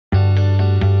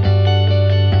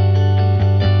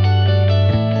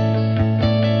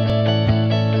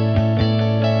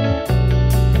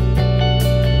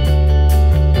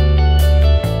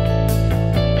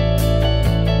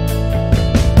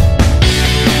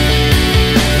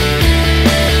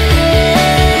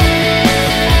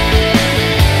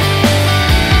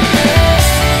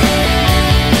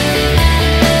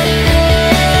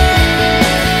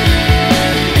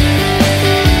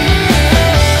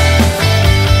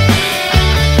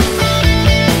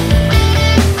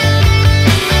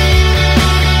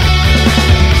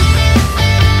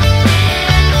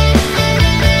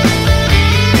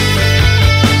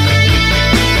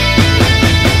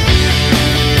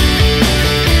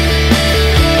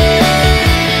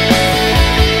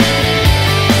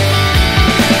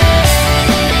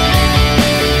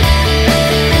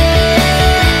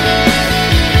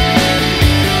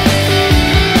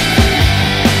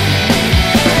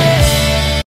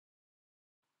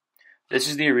This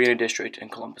is the Arena District in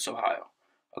Columbus, Ohio.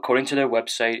 According to their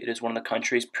website, it is one of the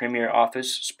country's premier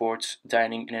office, sports,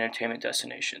 dining, and entertainment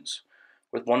destinations.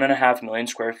 With 1.5 million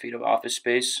square feet of office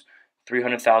space,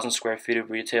 300,000 square feet of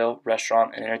retail,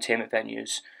 restaurant, and entertainment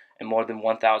venues, and more than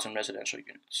 1,000 residential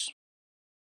units.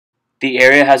 The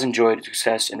area has enjoyed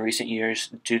success in recent years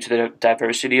due to the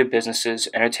diversity of businesses,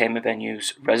 entertainment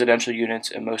venues, residential units,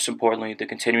 and most importantly, the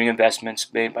continuing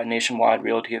investments made by Nationwide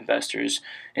Realty investors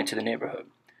into the neighborhood.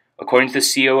 According to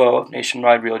the COO of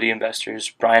Nationwide Realty Investors,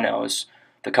 Brian Ellis,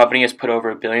 the company has put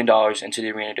over $1 billion into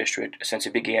the Arena District since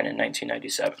it began in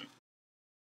 1997.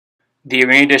 The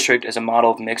Arena District is a model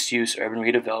of mixed-use urban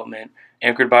redevelopment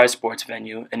anchored by a sports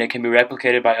venue, and it can be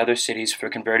replicated by other cities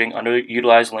for converting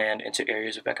underutilized land into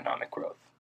areas of economic growth.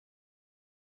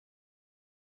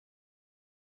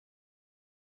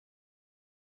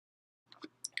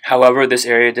 However, this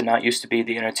area did not used to be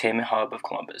the entertainment hub of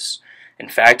Columbus. In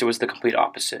fact, it was the complete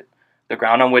opposite. The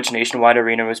ground on which Nationwide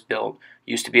Arena was built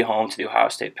used to be home to the Ohio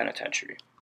State Penitentiary.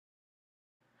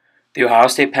 The Ohio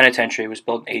State Penitentiary was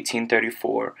built in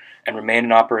 1834 and remained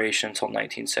in operation until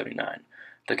 1979.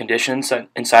 The conditions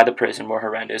inside the prison were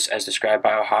horrendous as described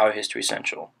by Ohio History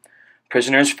Central.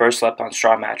 Prisoners first slept on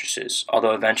straw mattresses,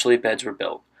 although eventually beds were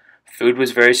built. Food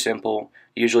was very simple,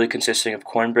 usually consisting of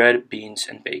cornbread, beans,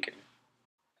 and bacon.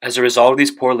 As a result of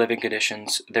these poor living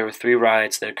conditions, there were 3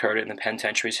 riots that occurred in the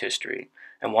penitentiary's history,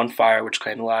 and 1 fire which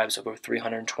claimed the lives of over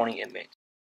 320 inmates.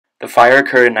 The fire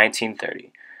occurred in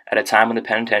 1930, at a time when the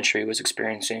penitentiary was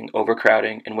experiencing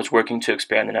overcrowding and was working to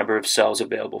expand the number of cells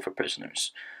available for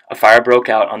prisoners. A fire broke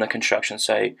out on the construction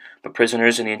site, but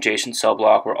prisoners in the adjacent cell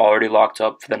block were already locked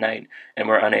up for the night and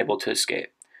were unable to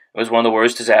escape. It was one of the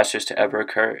worst disasters to ever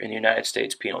occur in the United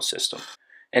States penal system.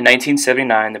 In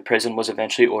 1979, the prison was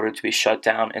eventually ordered to be shut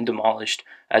down and demolished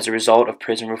as a result of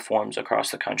prison reforms across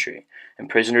the country, and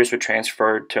prisoners were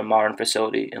transferred to a modern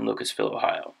facility in Lucasville,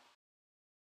 Ohio.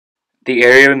 The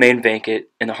area remained vacant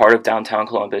in the heart of downtown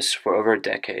Columbus for over a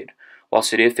decade, while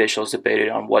city officials debated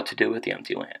on what to do with the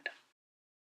empty land.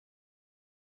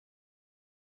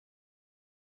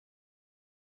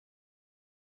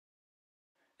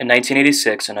 In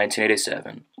 1986 and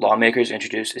 1987, lawmakers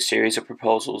introduced a series of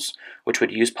proposals which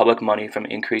would use public money from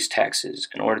increased taxes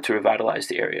in order to revitalize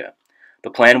the area.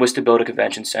 The plan was to build a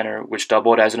convention center which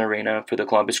doubled as an arena for the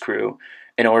Columbus Crew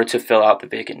in order to fill out the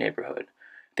vacant neighborhood.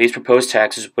 These proposed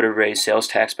taxes would have raised sales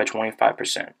tax by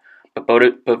 25%, but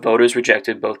voters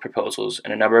rejected both proposals,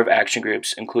 and a number of action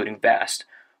groups, including VAST,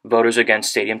 Voters Against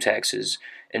Stadium Taxes,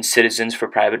 and Citizens for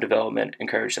Private Development,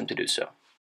 encouraged them to do so.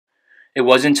 It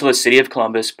wasn't until the city of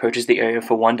Columbus purchased the area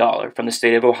for $1 from the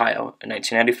state of Ohio in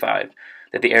 1995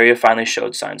 that the area finally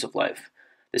showed signs of life.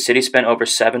 The city spent over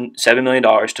 $7 million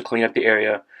to clean up the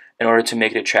area in order to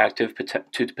make it attractive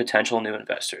to potential new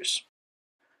investors.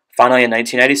 Finally, in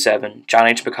 1997, John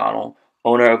H. McConnell,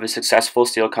 owner of a successful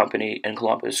steel company in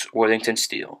Columbus, Worthington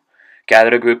Steel,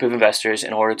 gathered a group of investors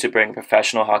in order to bring a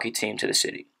professional hockey team to the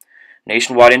city.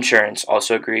 Nationwide Insurance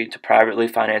also agreed to privately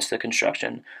finance the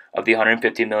construction of the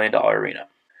 $150 million arena.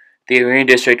 The Arena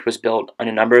District was built in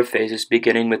a number of phases,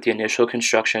 beginning with the initial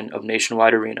construction of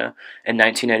Nationwide Arena in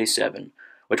 1987,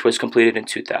 which was completed in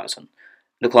 2000.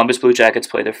 The Columbus Blue Jackets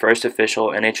played their first official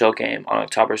NHL game on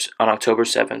October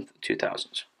 7, 2000.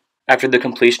 After the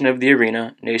completion of the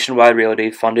arena, Nationwide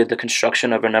Realty funded the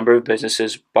construction of a number of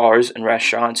businesses, bars, and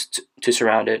restaurants to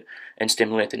surround it and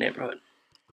stimulate the neighborhood.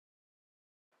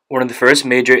 One of the first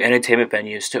major entertainment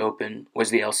venues to open was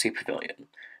the LC Pavilion.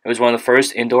 It was one of the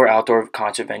first indoor-outdoor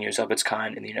concert venues of its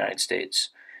kind in the United States.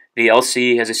 The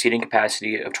LC has a seating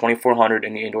capacity of 2,400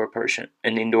 in the indoor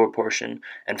portion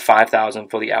and 5,000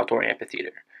 for the outdoor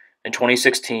amphitheater. In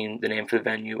 2016, the name for the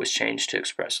venue was changed to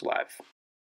Express Live.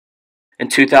 In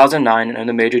 2009,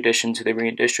 another major addition to the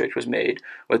Arena District was made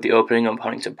with the opening of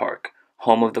Huntington Park,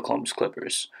 home of the Columbus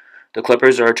Clippers. The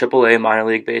Clippers are a AAA minor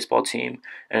league baseball team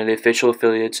and are the official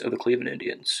affiliates of the Cleveland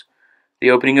Indians. The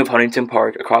opening of Huntington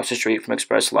Park across the street from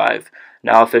Express Live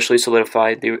now officially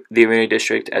solidified the Arena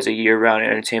District as a year-round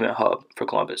entertainment hub for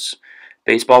Columbus.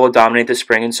 Baseball would dominate the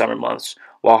spring and summer months,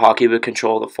 while hockey would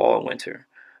control the fall and winter.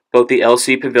 Both the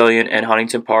LC Pavilion and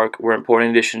Huntington Park were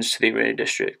important additions to the Arena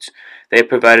District. They have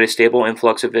provided a stable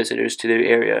influx of visitors to the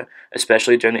area,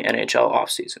 especially during the NHL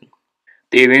offseason.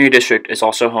 The Arena District is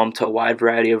also home to a wide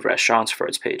variety of restaurants for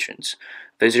its patrons.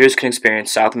 Visitors can experience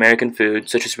South American food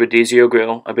such as Rodizio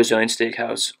Grill, a Brazilian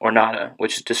steakhouse, or Nada,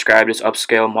 which is described as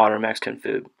upscale modern Mexican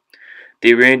food.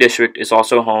 The Arena District is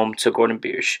also home to Gordon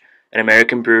Biersch, an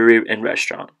American brewery and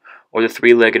restaurant, or the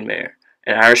Three-Legged Mare,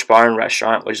 an Irish bar and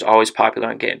restaurant which is always popular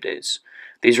on game days.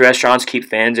 These restaurants keep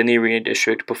fans in the Arena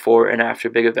District before and after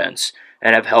big events,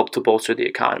 and have helped to bolster the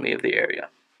economy of the area.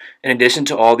 In addition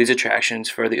to all these attractions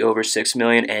for the over 6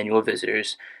 million annual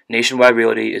visitors, Nationwide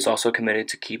Realty is also committed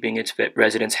to keeping its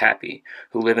residents happy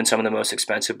who live in some of the most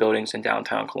expensive buildings in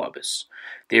downtown Columbus.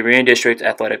 The Arena District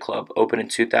Athletic Club opened in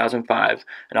 2005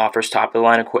 and offers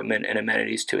top-of-the-line equipment and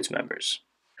amenities to its members.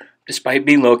 Despite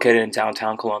being located in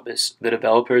downtown Columbus, the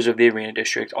developers of the Arena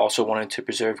District also wanted to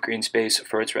preserve green space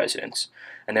for its residents,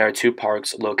 and there are two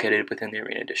parks located within the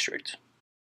Arena District.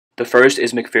 The first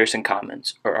is McPherson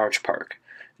Commons, or Arch Park.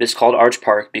 It is called Arch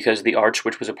Park because of the arch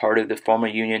which was a part of the former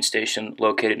Union Station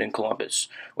located in Columbus,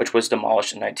 which was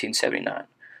demolished in 1979.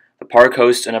 The park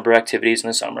hosts a number of activities in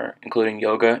the summer, including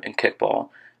yoga and kickball,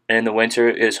 and in the winter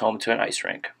it is home to an ice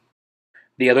rink.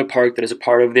 The other park that is a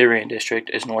part of the Arena District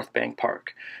is North Bank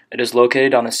Park. It is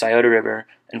located on the Scioto River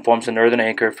and forms the northern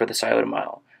anchor for the Scioto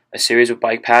Mile, a series of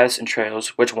bike paths and trails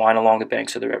which wind along the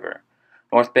banks of the river.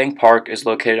 North Bank Park is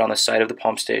located on the site of the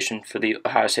pump station for the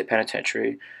Ohio State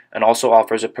Penitentiary and also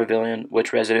offers a pavilion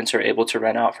which residents are able to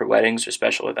rent out for weddings or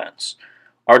special events.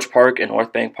 Arch Park and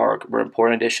North Bank Park were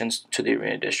important additions to the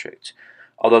Arena District.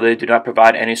 Although they do not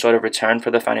provide any sort of return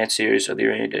for the financiers of the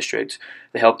Arena District,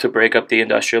 they help to break up the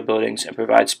industrial buildings and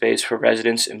provide space for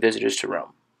residents and visitors to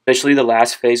roam. Officially, the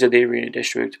last phase of the Arena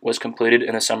District was completed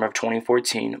in the summer of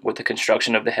 2014 with the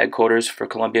construction of the headquarters for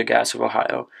Columbia Gas of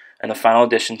Ohio and the final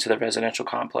addition to the residential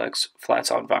complex, Flats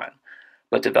on Vine.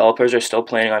 But developers are still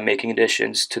planning on making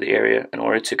additions to the area in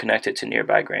order to connect it to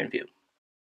nearby Grandview.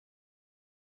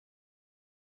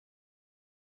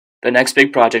 The next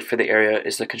big project for the area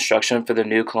is the construction for the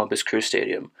new Columbus Crew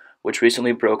Stadium, which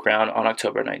recently broke ground on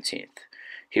October 19th.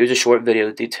 Here's a short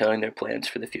video detailing their plans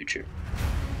for the future.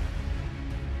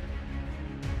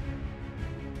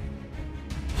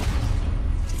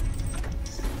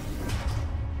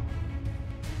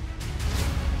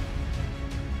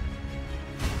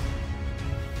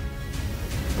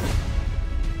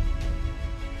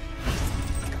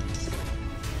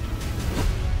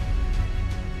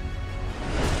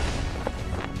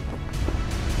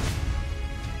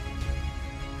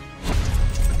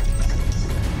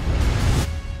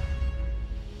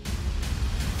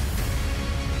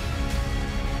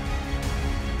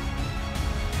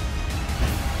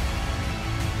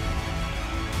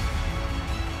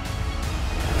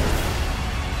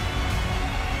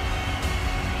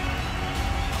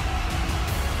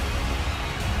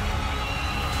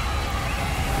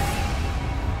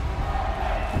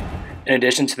 In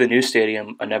addition to the new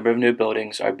stadium, a number of new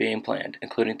buildings are being planned,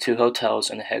 including 2 hotels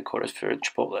and the headquarters for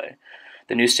Chipotle.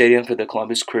 The new stadium for the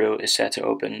Columbus Crew is set to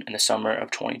open in the summer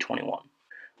of 2021.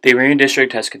 The Arena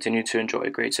District has continued to enjoy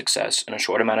great success in a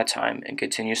short amount of time and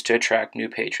continues to attract new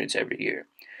patrons every year.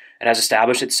 It has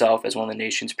established itself as one of the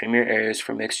nation's premier areas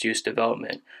for mixed-use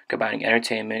development, combining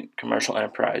entertainment, commercial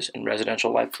enterprise, and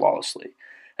residential life flawlessly,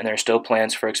 and there are still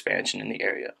plans for expansion in the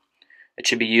area. It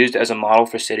should be used as a model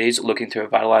for cities looking to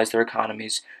revitalize their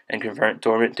economies and convert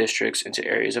dormant districts into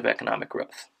areas of economic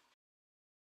growth.